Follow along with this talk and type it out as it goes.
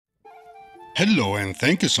Hello and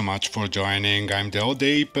thank you so much for joining. I'm the Old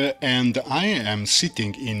Ape and I am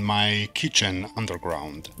sitting in my kitchen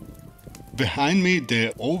underground. Behind me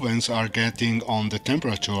the ovens are getting on the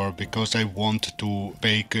temperature because I want to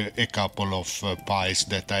bake a couple of pies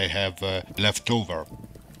that I have left over.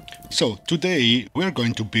 So today we're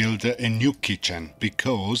going to build a new kitchen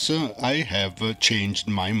because I have changed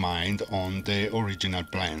my mind on the original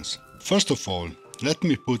plans. First of all, let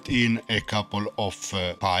me put in a couple of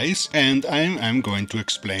pies and I'm going to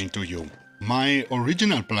explain to you. My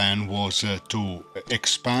original plan was to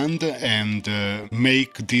expand and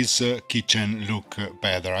make this kitchen look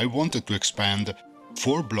better. I wanted to expand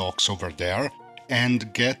 4 blocks over there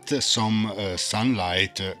and get some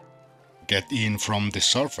sunlight get in from the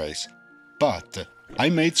surface. But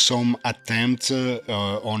I made some attempts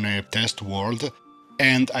on a test world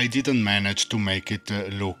and I didn't manage to make it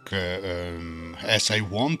look as I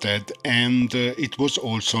wanted, and it was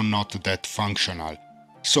also not that functional.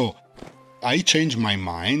 So I changed my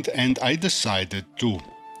mind and I decided to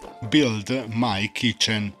build my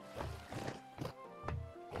kitchen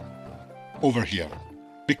over here,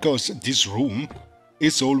 because this room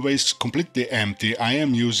is always completely empty. I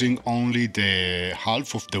am using only the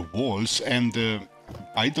half of the walls and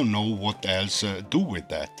I don't know what else do with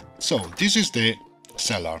that. So this is the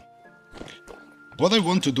cellar. What I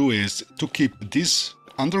want to do is to keep this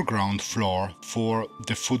underground floor for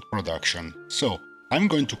the food production. So I'm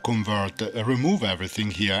going to remove everything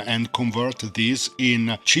here and convert this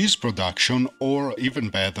in cheese production, or even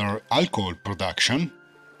better, alcohol production.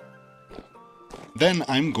 Then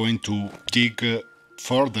I'm going to dig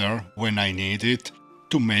further when I need it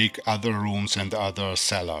to make other rooms and other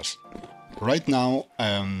cellars. Right now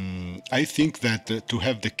I think that to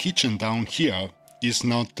have the kitchen down here is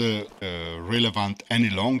not relevant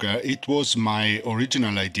any longer. It was my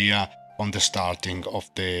original idea on the starting of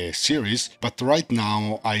the series, but right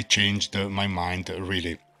now I changed my mind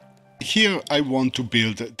really. Here I want to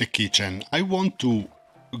build the kitchen. I want to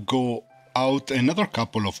go out another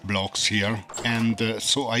couple of blocks here, and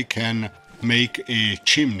so I can make a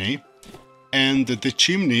chimney, and the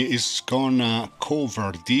chimney is gonna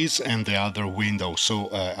cover this and the other window. So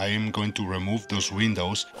I am going to remove those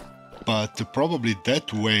windows, but probably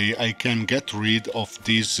that way I can get rid of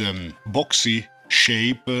this boxy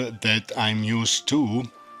shape that I'm used to.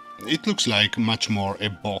 It looks like much more a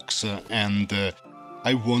box, and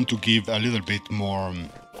I want to give a little bit more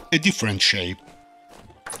a different shape.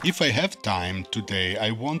 If I have time today, I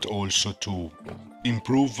want also to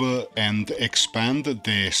improve and expand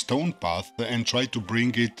the stone path and try to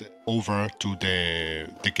bring it over to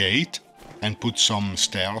the gate and put some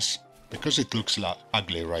stairs, because it looks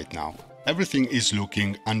ugly right now. Everything is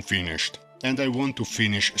looking unfinished and I want to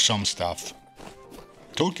finish some stuff.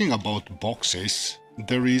 Talking about boxes,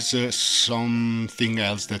 there is something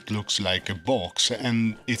else that looks like a box,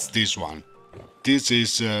 and it's this one. This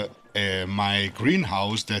is my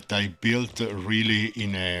greenhouse that I built really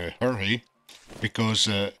in a hurry, because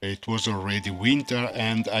it was already winter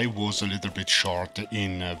and I was a little bit short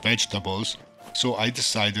in vegetables. So I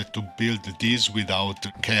decided to build this without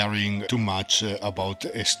caring too much about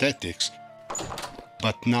aesthetics.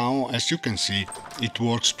 But now, as you can see, it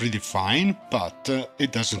works pretty fine, but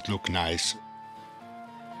it doesn't look nice.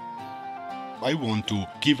 I want to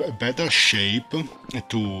give a better shape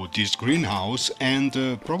to this greenhouse, and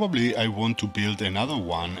probably I want to build another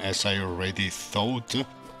one, as I already thought,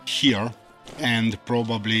 here, and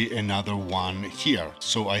probably another one here.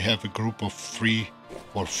 So I have a group of 3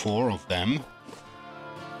 or 4 of them.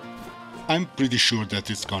 I'm pretty sure that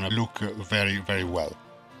it's gonna look very, very well.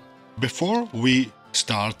 Before we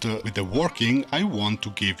start with the working, I want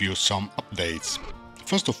to give you some updates.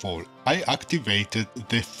 First of all, I activated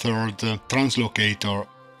the 3rd translocator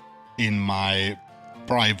in my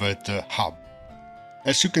private hub.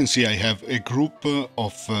 As you can see, I have a group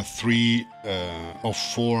of 4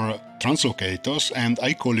 translocators, and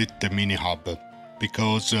I call it the mini hub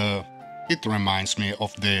because it reminds me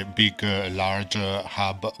of the big large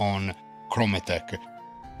hub on Chromatech.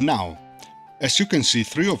 Now, as you can see,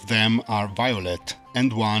 3 of them are violet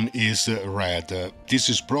and 1 is red. This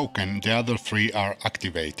is broken, the other 3 are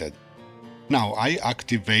activated. Now I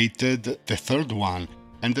activated the 3rd one,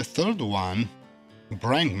 and the 3rd one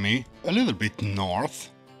brought me a little bit north.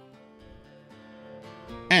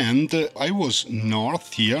 And I was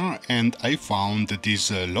north here and I found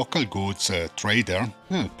this local goods trader,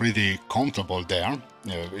 pretty comfortable there,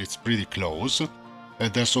 it's pretty close.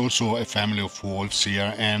 There's also a family of wolves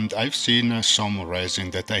here, and I've seen some resin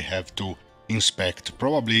that I have to inspect.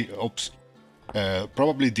 Probably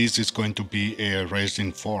this is going to be a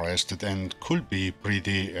resin forest and could be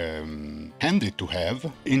pretty handy to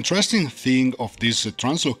have. Interesting thing of this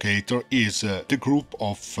translocator is the group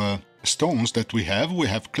of stones that we have. We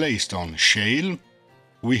have claystone, shale,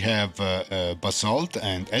 we have basalt,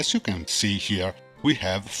 and as you can see here, we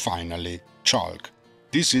have finally chalk.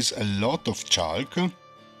 This is a lot of chalk,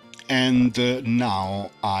 and now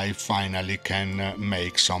I finally can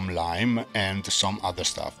make some lime and some other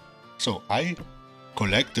stuff. So I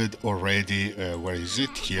collected already, where is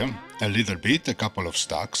it? Here, a little bit, a couple of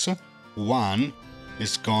stacks. One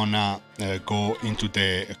is gonna go into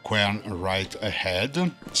the quern right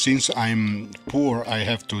ahead. Since I'm poor, I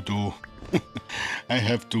have to do I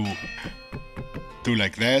have to do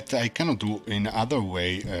like that. I cannot do in other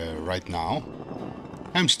way right now.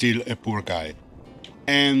 I'm still a poor guy.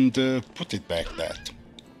 And put it back that.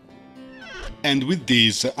 And with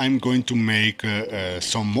this I'm going to make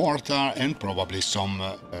some mortar and probably some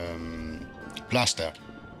plaster.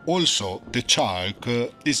 Also, the chalk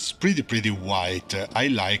is pretty white. I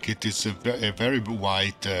like it. It's a very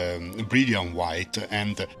white, brilliant white,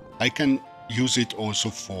 and I can use it also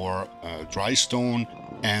for dry stone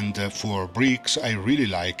and for bricks. I really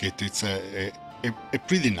like it. It's a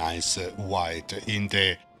pretty nice white in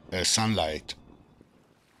the sunlight.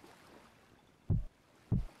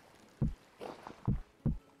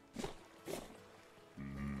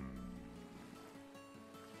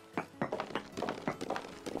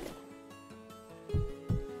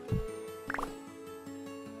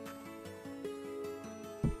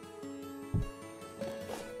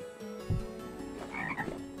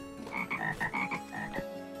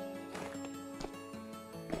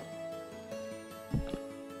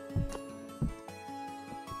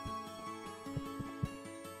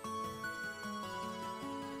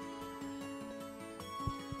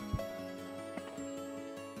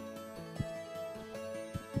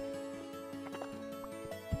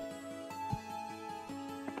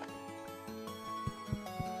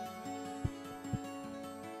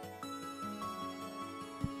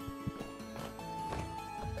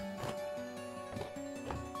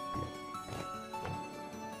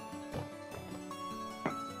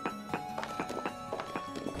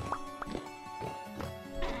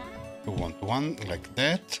 I want one like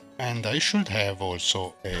that, and I should have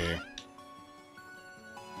also a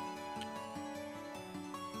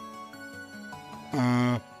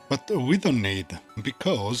but we don't need,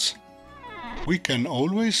 because we can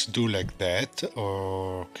always do like that.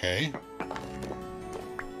 Okay,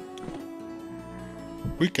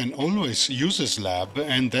 we can always use a slab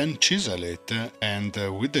and then chisel it, and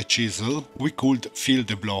with the chisel we could fill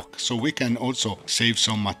the block, so we can also save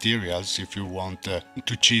some materials if you want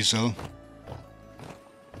to chisel.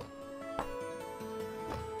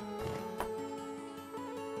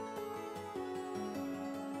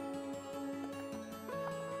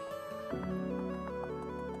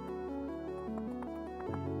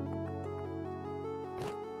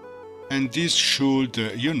 And this should,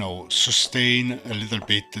 you know, sustain a little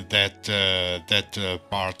bit that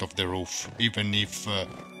part of the roof, even if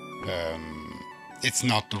it's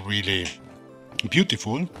not really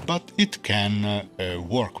beautiful, but it can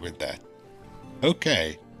work with that.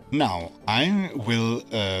 Okay, now I will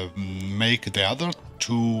make the other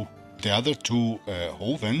two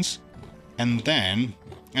ovens, and then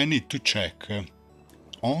I need to check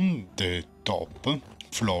on the top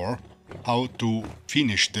floor how to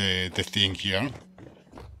finish the thing here.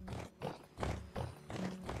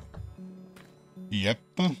 Yep.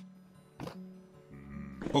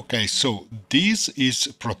 Okay, so this is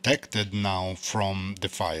protected now from the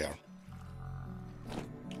fire,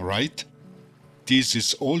 right? This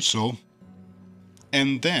is also,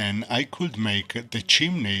 and then I could make the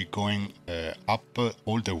chimney going up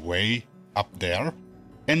all the way up there.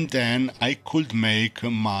 And then I could make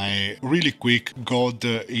my really quick god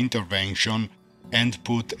intervention and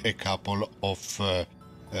put a couple of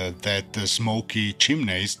that smoky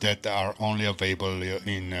chimneys that are only available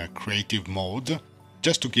in creative mode,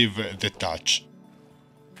 just to give the touch.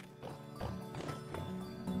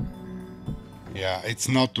 Yeah, it's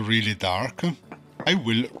not really dark. I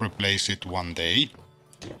will replace it one day.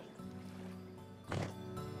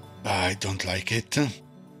 I don't like it.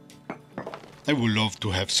 I would love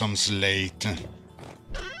to have some slate.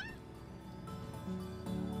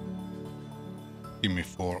 Give me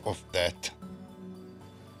 4 of that.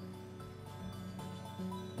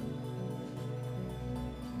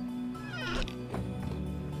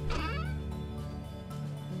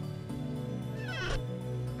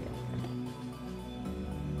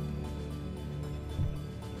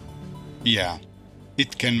 Yeah,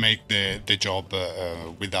 it can make the job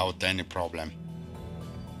without any problem.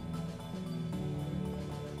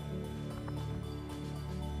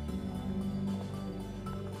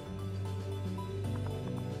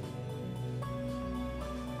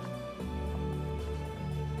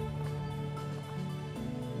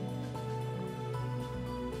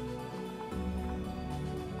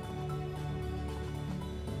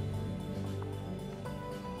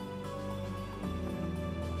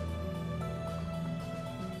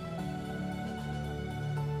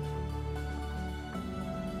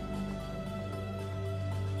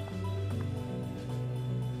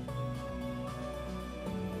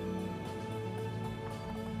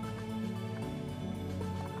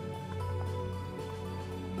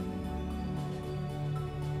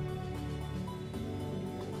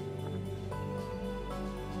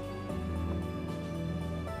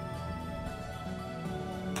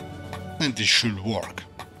 and this should work.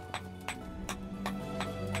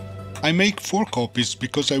 I make 4 copies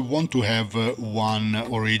because I want to have one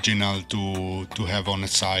original to have on the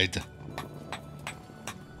side.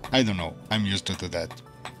 I don't know, I'm used to that.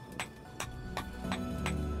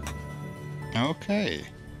 Okay,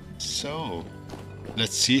 so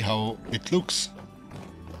let's see how it looks.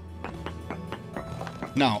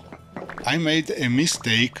 Now, I made a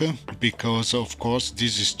mistake because of course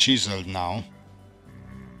this is chiseled now.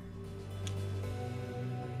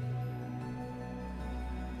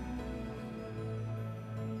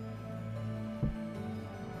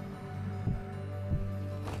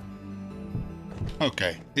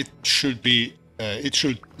 Okay, it should be, it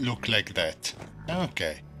should look like that.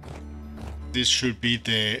 Okay, this should be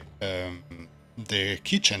the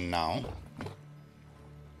kitchen now.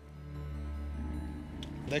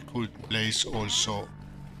 I could place also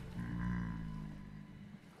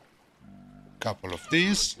a couple of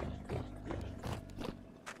these.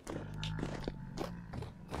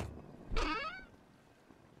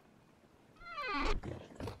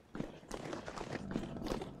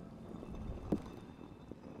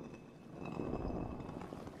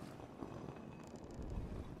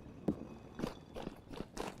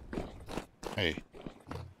 Hey.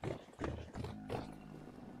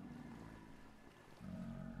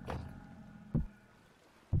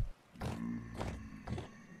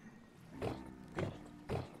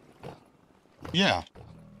 Yeah,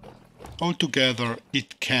 altogether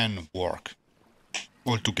it can work.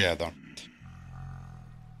 Altogether.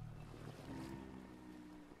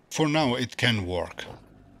 For now it can work.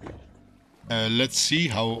 Let's see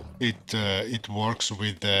how it works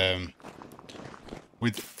with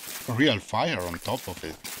real fire on top of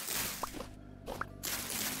it.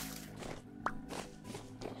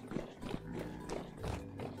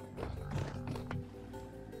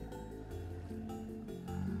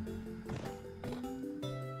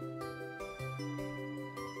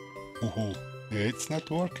 Ooh, it's not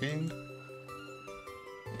working.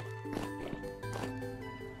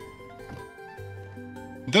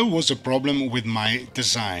 There was a problem with my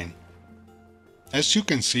design. As you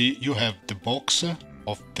can see, you have the box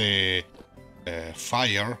of the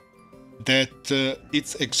fire that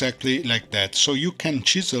it's exactly like that. So you can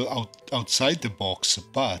chisel outside the box,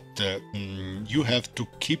 but you have to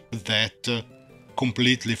keep that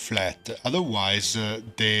completely flat. Otherwise,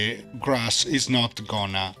 the grass is not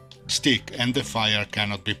gonna stick and the fire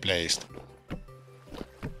cannot be placed.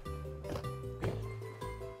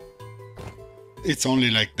 It's only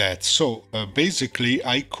like that. So basically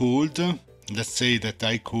I could, let's say that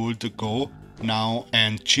I could go now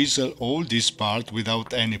and chisel all this part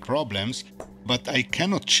without any problems, but I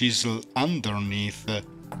cannot chisel underneath.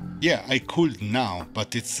 Yeah, I could now,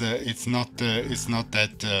 but it's not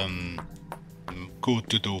that good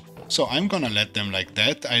to do. So I'm gonna let them like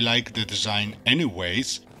that. I like the design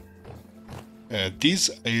anyways. This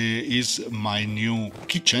is my new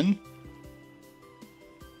kitchen.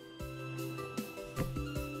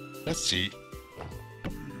 Let's see.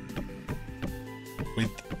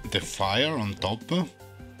 With the fire on top.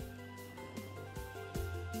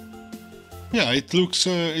 Yeah, it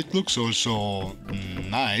looks also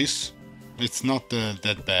nice. It's not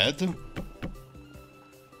that bad.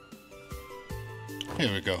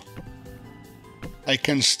 Here we go. I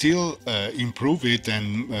can still improve it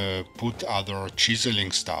and put other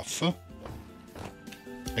chiseling stuff.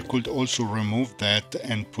 I could also remove that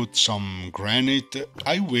and put some granite.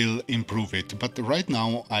 I will improve it, but right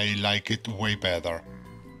now I like it way better.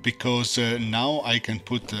 Because now I can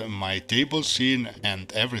put my tables in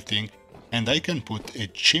and everything, and I can put a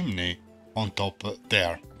chimney on top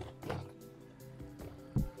there.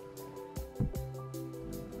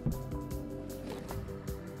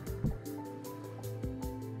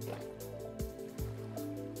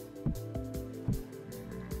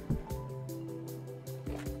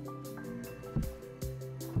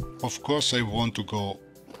 Of course I want to go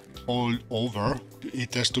all over.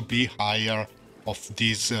 It has to be higher of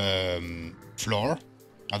this floor,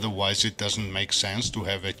 otherwise it doesn't make sense to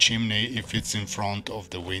have a chimney if it's in front of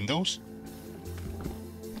the windows.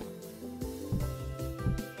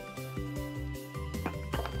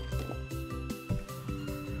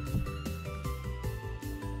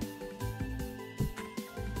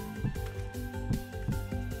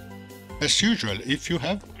 As usual, if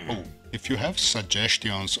you have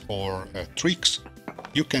suggestions or tricks,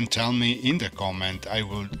 you can tell me in the comment. I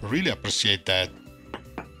would really appreciate that.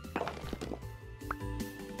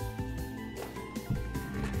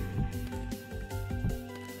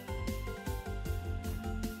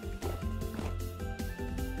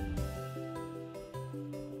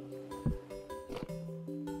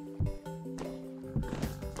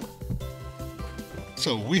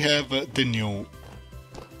 So we have the new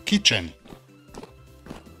kitchen.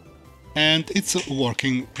 And it's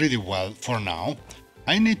working pretty well for now.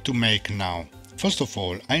 I need to make now, first of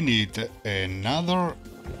all, I need another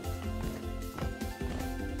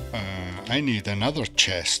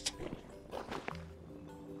chest.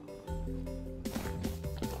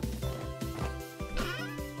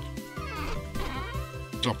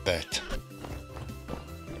 Drop that.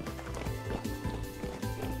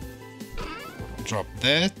 Drop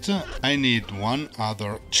that. I need one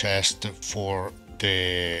other chest for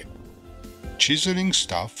the chiseling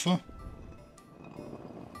stuff.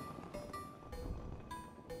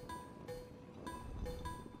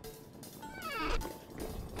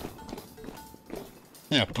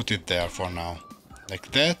 Yeah, put it there for now,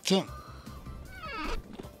 like that.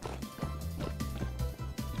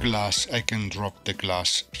 Glass, I can drop the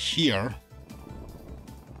glass here.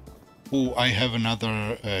 Oh, I have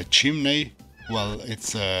another chimney. Well,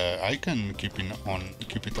 it's I can keep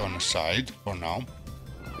it on the side for now.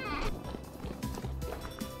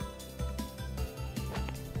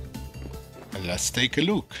 Let's take a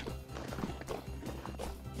look.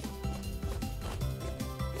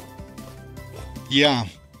 Yeah,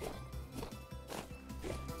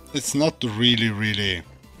 it's not really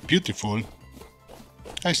beautiful.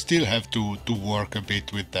 I still have to work a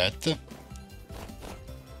bit with that.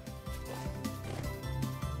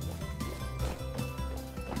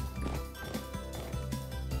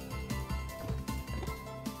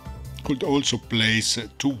 Could also place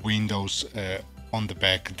 2 windows on the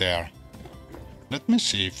back there. Let me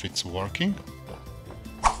see if it's working.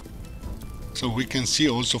 So we can see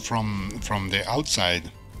also from the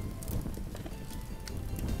outside.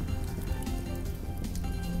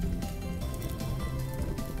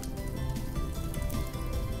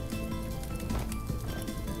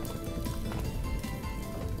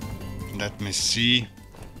 Let me see.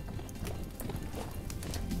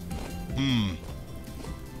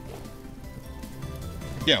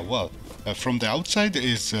 Yeah, well, from the outside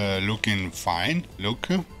is looking fine. Look.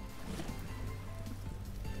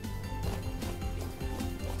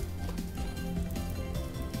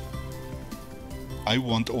 I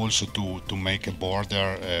want also to make a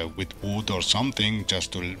border with wood or something,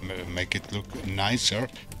 just to make it look nicer.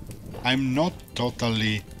 I'm not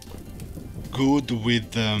totally good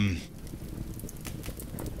with...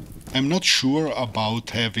 I'm not sure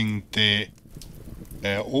about having the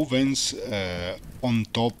ovens on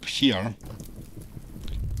top here.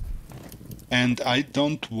 And I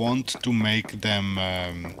don't want to make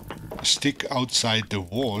them stick outside the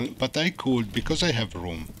wall, but I could, because I have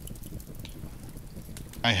room.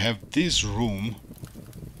 I have this room.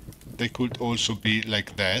 They could also be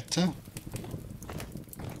like that.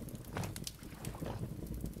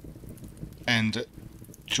 And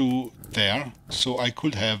 2 there. So I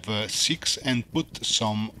could have 6 and put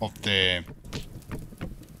some of the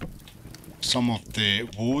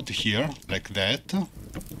wood here, like that.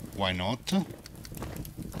 Why not?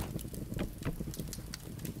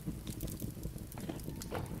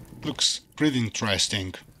 Looks pretty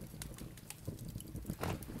interesting.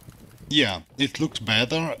 Yeah, it looks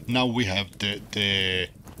better. Now we have the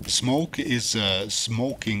smoke is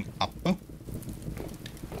smoking up.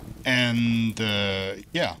 And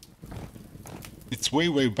yeah, it's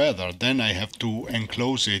way better. Then I have to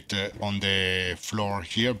enclose it on the floor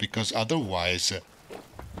here, because otherwise,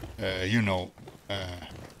 you know,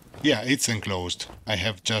 yeah, it's enclosed. I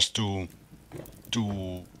have just to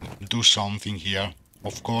do something here.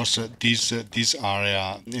 Of course, this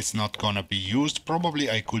area is not gonna be used. Probably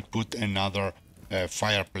I could put another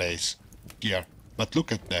fireplace here. But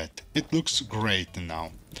look at that. It looks great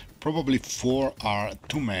now. Probably 4 are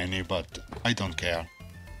too many, but I don't care.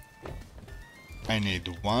 I need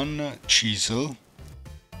 1 chisel.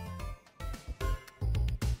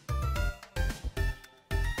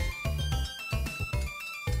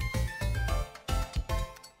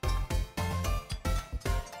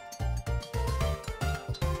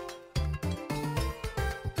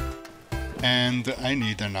 And I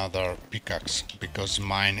need another pickaxe, because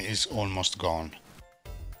mine is almost gone.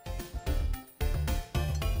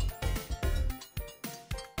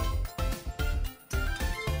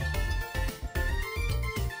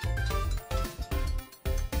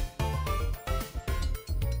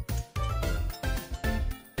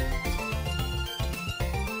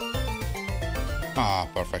 Ah,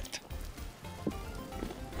 perfect.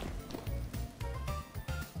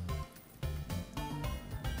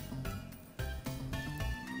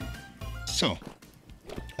 So,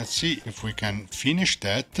 let's see if we can finish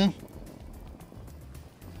that.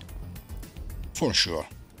 For sure.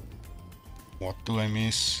 What do I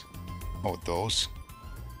miss? Oh, those.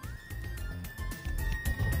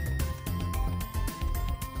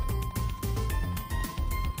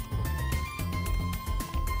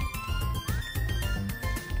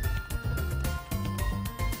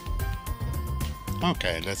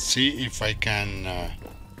 Okay, let's see if I can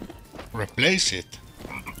replace it.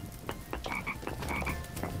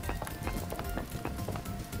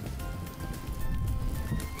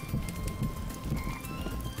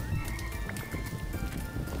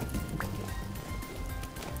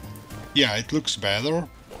 Yeah, it looks better.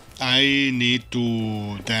 I need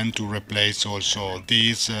to then to replace also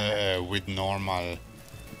these with normal.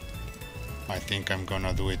 I think I'm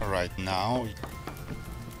gonna do it right now.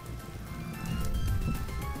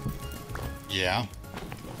 Yeah.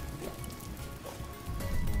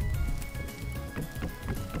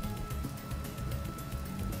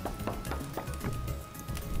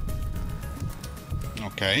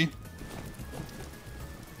 Okay.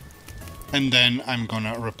 And then I'm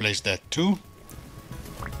gonna replace that too.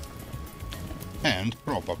 And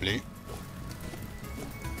probably,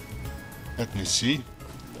 let me see.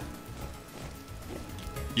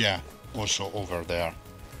 Yeah, also over there.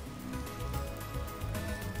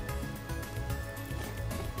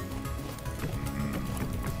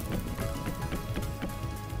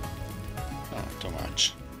 Not too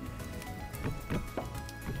much.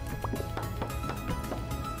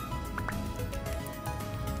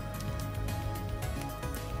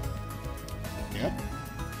 Yeah.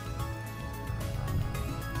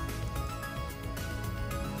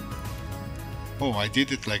 Oh, I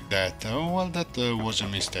did it like that. Oh, well, that was a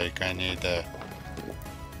mistake. I need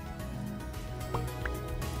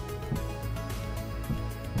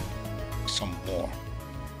some more.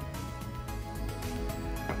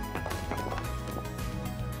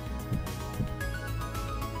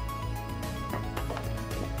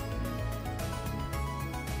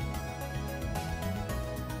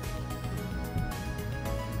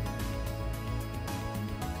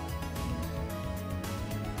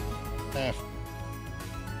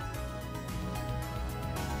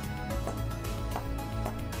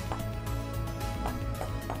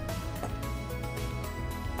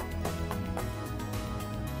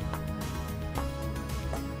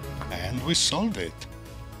 And we solved it.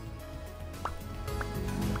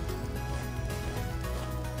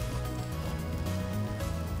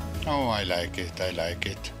 Oh, I like it, I like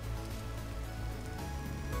it.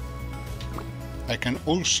 I can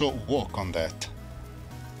also walk on that.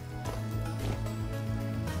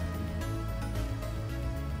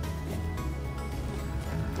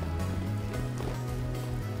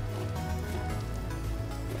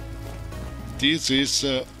 This is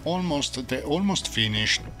almost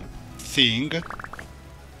finished thing.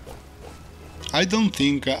 I don't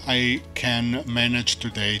think I can manage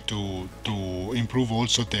today to improve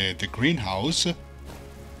also the greenhouse.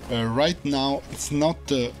 Right now it's not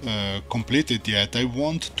completed yet. I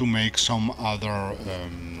want to make some other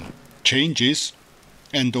changes,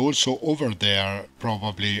 and also over there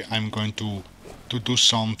probably I'm going to do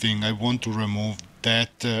something. I want to remove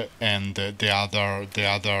that and the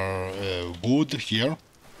other wood here,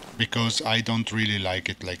 because I don't really like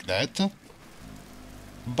it like that.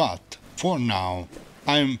 But for now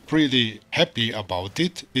I'm pretty happy about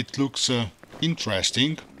it. It looks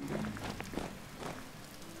interesting.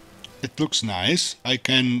 It looks nice. I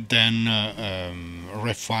can then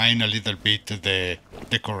refine a little bit the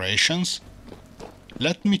decorations.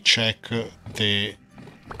 Let me check the...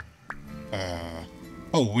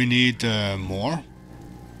 oh, we need more.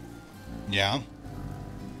 Yeah.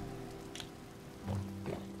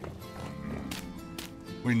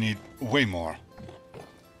 We need way more.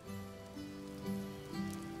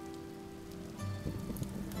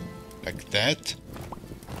 Like that.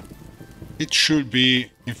 It should be,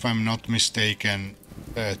 if I'm not mistaken,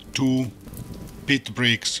 2 pit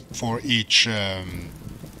bricks for each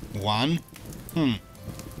one.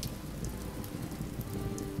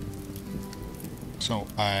 So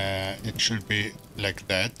it should be like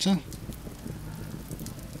that.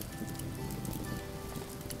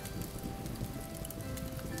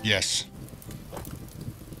 Yes.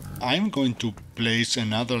 I'm going to place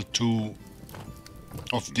another 2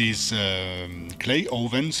 of these clay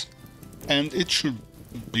ovens, and it should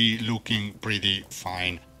be looking pretty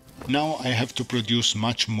fine. Now I have to produce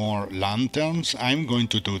much more lanterns. I'm going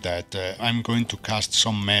to do that. I'm going to cast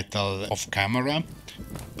some metal off camera,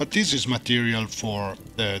 but this is material for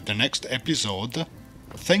the next episode.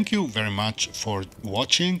 Thank you very much for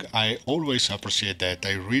watching. I always appreciate that.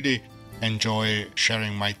 I really enjoy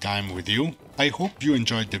sharing my time with you. I hope you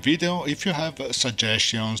enjoyed the video. If you have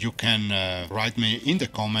suggestions, you can write me in the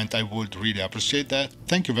comment. I would really appreciate that.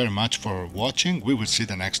 Thank you very much for watching. We will see you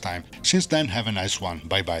the next time. Since then, have a nice one.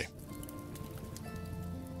 Bye bye.